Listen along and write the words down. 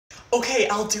Okay,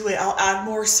 I'll do it. I'll add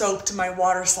more soap to my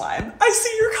water slime. I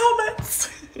see your comments.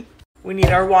 We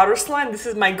need our water slime. This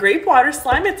is my grape water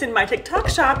slime. It's in my TikTok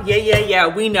shop. Yeah.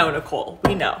 We know, Nicole.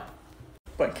 We know.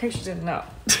 But in case you didn't know.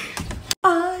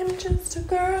 I'm just a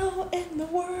girl in the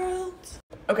world.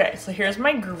 Okay, so here's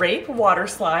my grape water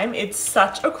slime. It's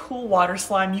such a cool water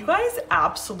slime. You guys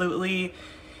absolutely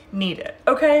need it,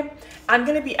 okay? I'm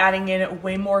gonna be adding in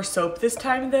way more soap this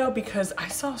time though, because I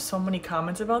saw so many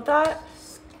comments about that.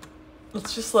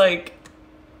 It's just like,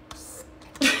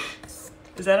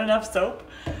 is that enough soap?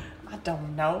 I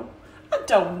don't know.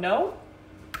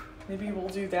 Maybe we'll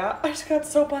do that. I just got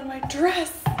soap on my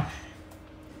dress.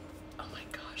 Oh my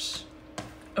gosh.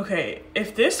 Okay,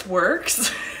 if this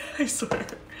works, I swear.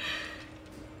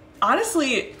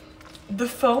 Honestly, the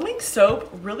foaming soap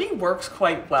really works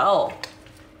quite well.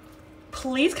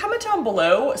 Please comment down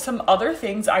below some other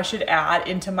things I should add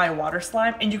into my water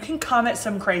slime, and you can comment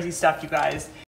some crazy stuff, you guys.